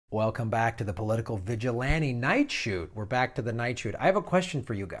Welcome back to the Political Vigilante Night Shoot. We're back to the night shoot. I have a question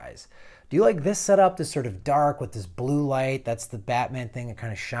for you guys. Do you like this setup, this sort of dark with this blue light? That's the Batman thing. It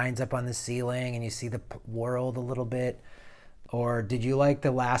kind of shines up on the ceiling and you see the world a little bit. Or did you like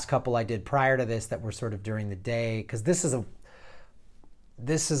the last couple I did prior to this that were sort of during the day? Because this is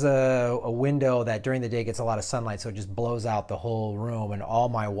a window that during the day gets a lot of sunlight, so it just blows out the whole room, and all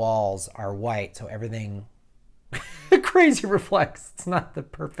my walls are white, so everything crazy reflects. It's not the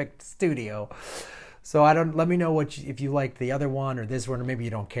perfect studio. So let me know if you like the other one or this one, or maybe you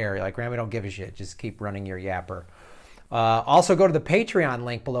don't care. You're like, Graham, I don't give a shit. Just keep running your yapper. Also go to the Patreon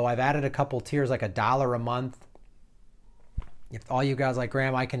link below. I've added a couple tiers, like $1 a month. If all you guys like,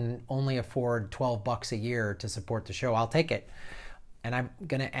 Graham, I can only afford $12 a year to support the show, I'll take it. And I'm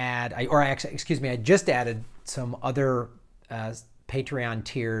gonna add, I just added some other Patreon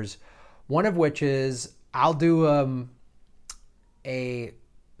tiers. One of which is I'll do a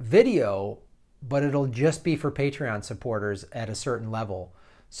video, but it'll just be for Patreon supporters at a certain level.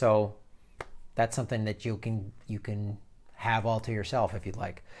 So that's something that you can have all to yourself if you'd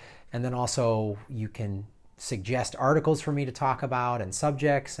like. And then also you can suggest articles for me to talk about and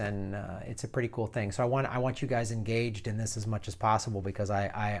subjects, and it's a pretty cool thing. So I want you guys engaged in this as much as possible, because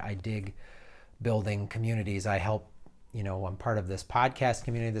I dig building communities. I help, I'm part of this podcast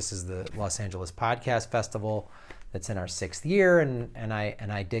community. This is the Los Angeles Podcast Festival that's in our 6th year, and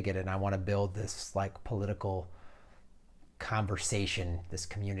I dig it, and I want to build this like political conversation, this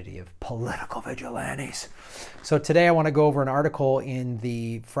community of political vigilantes. So today I want to go over an article in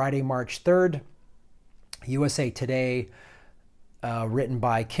the Friday, March 3rd, USA Today, written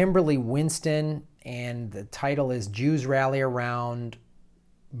by Kimberly Winston, and the title is Jews Rally Around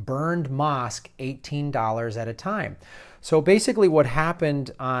Burned Mosque $18 at a Time. So basically what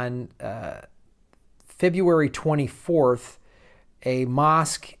happened on February 24th, a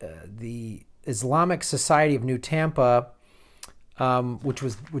mosque, the Islamic Society of New Tampa,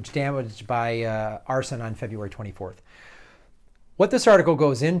 which damaged by arson on February 24th. What this article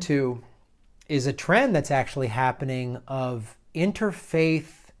goes into is a trend that's actually happening of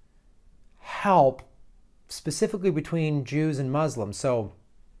interfaith help, specifically between Jews and Muslims. So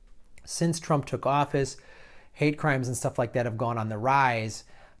since Trump took office, hate crimes and stuff like that have gone on the rise,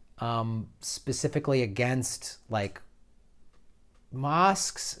 specifically against like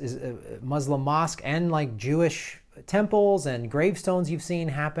mosques, Muslim mosque, and like Jewish temples and gravestones you've seen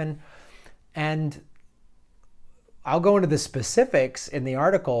happen. And I'll go into the specifics in the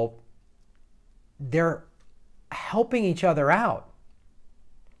article. They're helping each other out.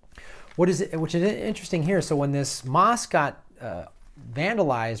 Which is interesting here. So when this mosque got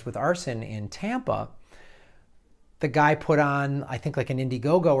vandalized with arson in Tampa, the guy put on, I think, like an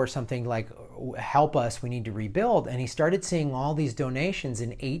Indiegogo or something, like, help us, we need to rebuild. And he started seeing all these donations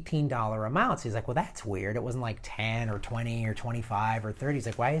in $18 amounts. He's like, well, that's weird. It wasn't like 10 or 20 or 25 or 30. He's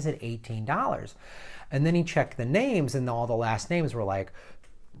like, why is it $18? And then he checked the names, and all the last names were like,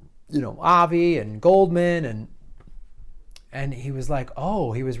 Avi and Goldman, and he was like,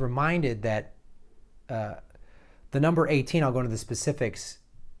 oh, he was reminded that the number 18, I'll go into the specifics,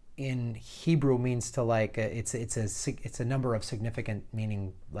 in Hebrew means to like, it's a number of significant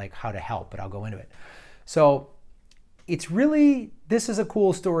meaning, like how to help, but I'll go into it. So it's really, this is a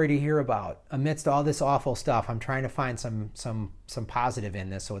cool story to hear about amidst all this awful stuff. I'm trying to find some positive in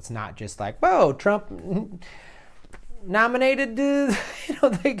this, so it's not just like, whoa, Trump nominated, there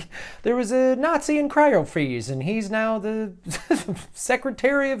was a Nazi in cryo freeze, and he's now the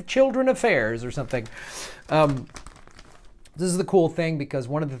Secretary of Children Affairs or something. This is the cool thing, because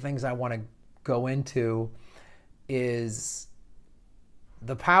one of the things I want to go into is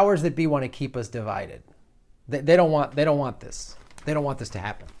the powers that be want to keep us divided. They don't want this. They don't want this to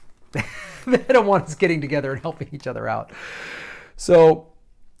happen. They don't want us getting together and helping each other out. So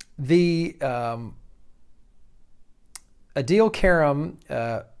the Adil Karim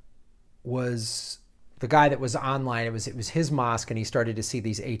was the guy that was online. It was his mosque, and he started to see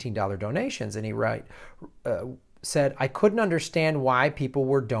these $18 donations, and he said, I couldn't understand why people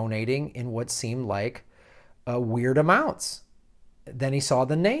were donating in what seemed like weird amounts. Then he saw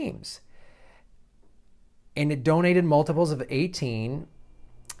the names, and it donated multiples of 18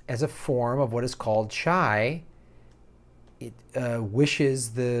 as a form of what is called chai. It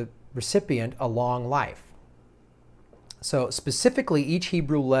wishes the recipient a long life. So specifically, each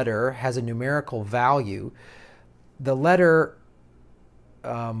Hebrew letter has a numerical value. The letter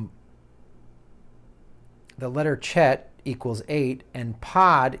chet equals 8 and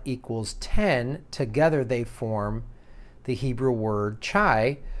pod equals 10. Together they form the Hebrew word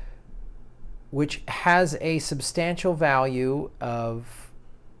chai, which has a substantial value of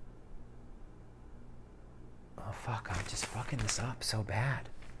Oh, fuck, I'm just fucking this up so bad.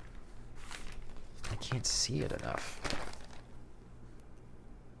 I can't see it enough.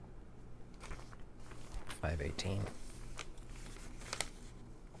 518.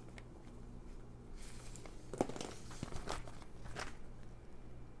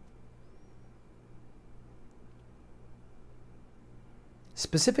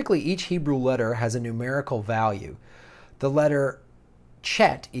 Specifically, each Hebrew letter has a numerical value. The letter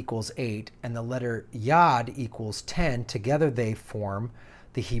Chet equals 8, and the letter Yod equals 10. Together they form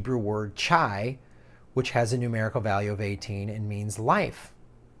the Hebrew word Chai, which has a numerical value of 18 and means life.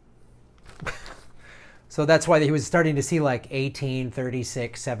 So that's why he was starting to see like 18,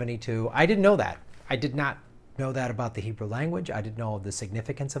 36, 72. I didn't know that. I did not know that about the Hebrew language. I didn't know the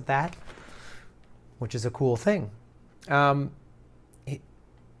significance of that, which is a cool thing.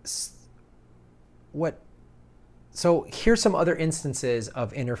 So here's some other instances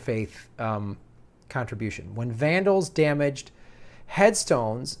of interfaith contribution. When vandals damaged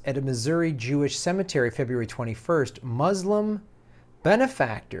headstones at a Missouri Jewish cemetery February 21st, Muslim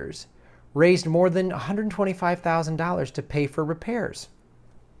benefactors raised more than $125,000 to pay for repairs.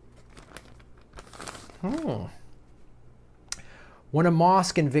 When a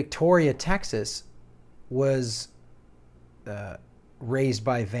mosque in Victoria, Texas was razed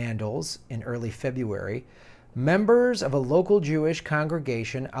by vandals in early February, members of a local Jewish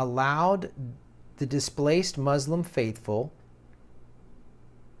congregation allowed the displaced Muslim faithful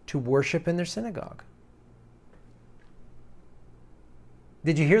to worship in their synagogue.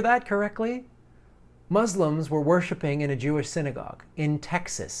 Did you hear that correctly? Muslims were worshiping in a Jewish synagogue in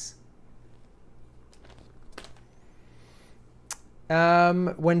Texas.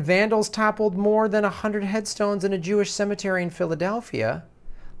 When vandals toppled more than 100 headstones in a Jewish cemetery in Philadelphia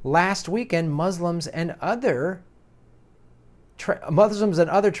last weekend, Muslims and other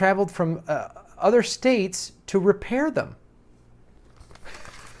traveled from other states to repair them.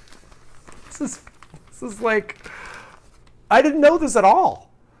 This is like, I didn't know this at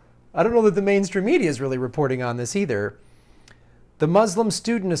all. I don't know that the mainstream media is really reporting on this either. The Muslim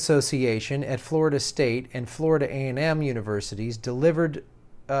Student Association at Florida State and Florida A&M universities delivered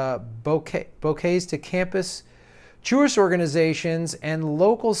bouquets to campus Jewish organizations and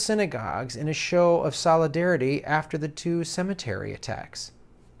local synagogues in a show of solidarity after the two cemetery attacks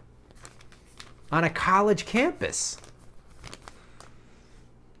on a college campus.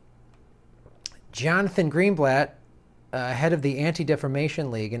 Jonathan Greenblatt, head of the Anti-Defamation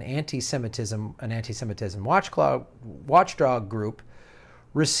League, an anti-Semitism watchdog group,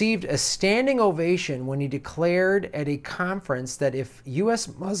 received a standing ovation when he declared at a conference that if U.S.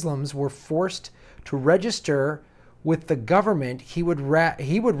 Muslims were forced to register with the government, he would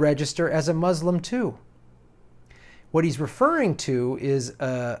register as a Muslim too. What he's referring to is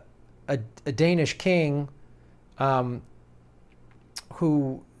a Danish king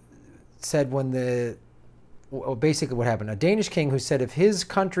who said basically what happened, a Danish king who said if his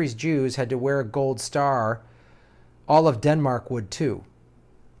country's Jews had to wear a gold star, all of Denmark would too.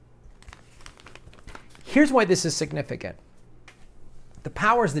 Here's why this is significant. The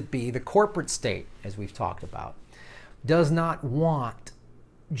powers that be, the corporate state, as we've talked about, does not want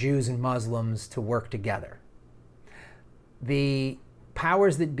Jews and Muslims to work together. The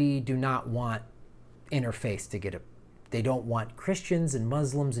powers that be do not want interfaith to get They don't want Christians and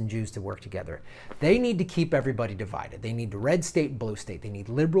Muslims and Jews to work together. They need to keep everybody divided. They need the red state, blue state. They need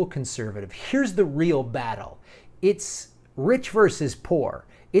liberal, conservative. Here's the real battle. It's rich versus poor.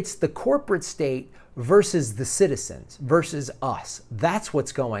 It's the corporate state versus the citizens, versus us. That's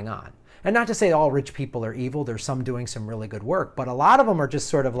what's going on. And not to say all rich people are evil. There's some doing some really good work. But a lot of them are just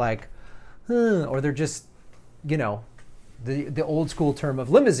sort of like, or they're just, you know, the old school term of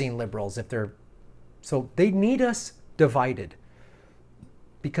limousine liberals. So they need us divided.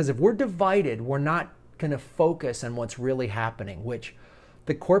 Because if we're divided, we're not going to focus on what's really happening, which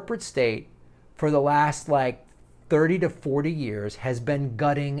the corporate state for the last like 30 to 40 years has been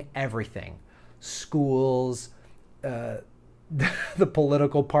gutting everything. Schools, the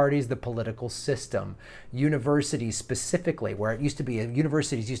political parties, the political system, universities specifically, where it used to be,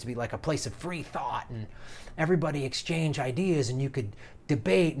 universities used to be like a place of free thought and everybody exchange ideas and you could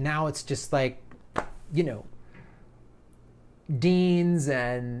debate. Now it's just like, you know, deans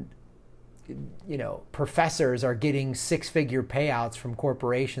and, you know, professors are getting six-figure payouts from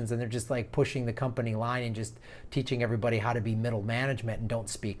corporations and they're just like pushing the company line and just teaching everybody how to be middle management and don't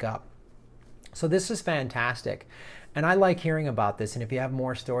speak up. So this is fantastic. And I like hearing about this. And if you have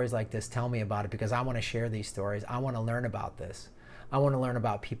more stories like this, tell me about it because I want to share these stories. I want to learn about this. I want to learn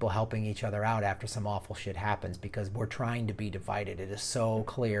about people helping each other out after some awful shit happens, because we're trying to be divided. It is so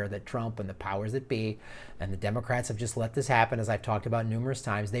clear that Trump and the powers that be and the Democrats have just let this happen, as I've talked about numerous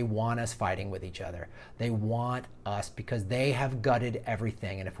times. They want us fighting with each other. They want us because they have gutted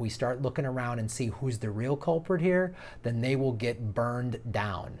everything. And if we start looking around and see who's the real culprit here, then they will get burned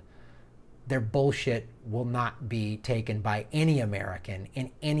down. Their bullshit will not be taken by any American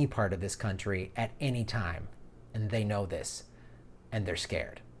in any part of this country at any time. And they know this. And they're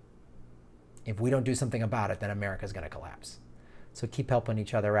scared. If we don't do something about it, then America's going to collapse. So keep helping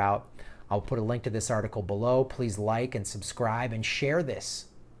each other out. I'll put a link to this article below. Please like and subscribe and share this.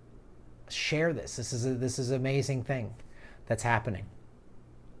 Share this. This is an amazing thing that's happening.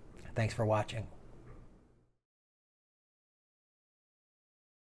 Thanks for watching.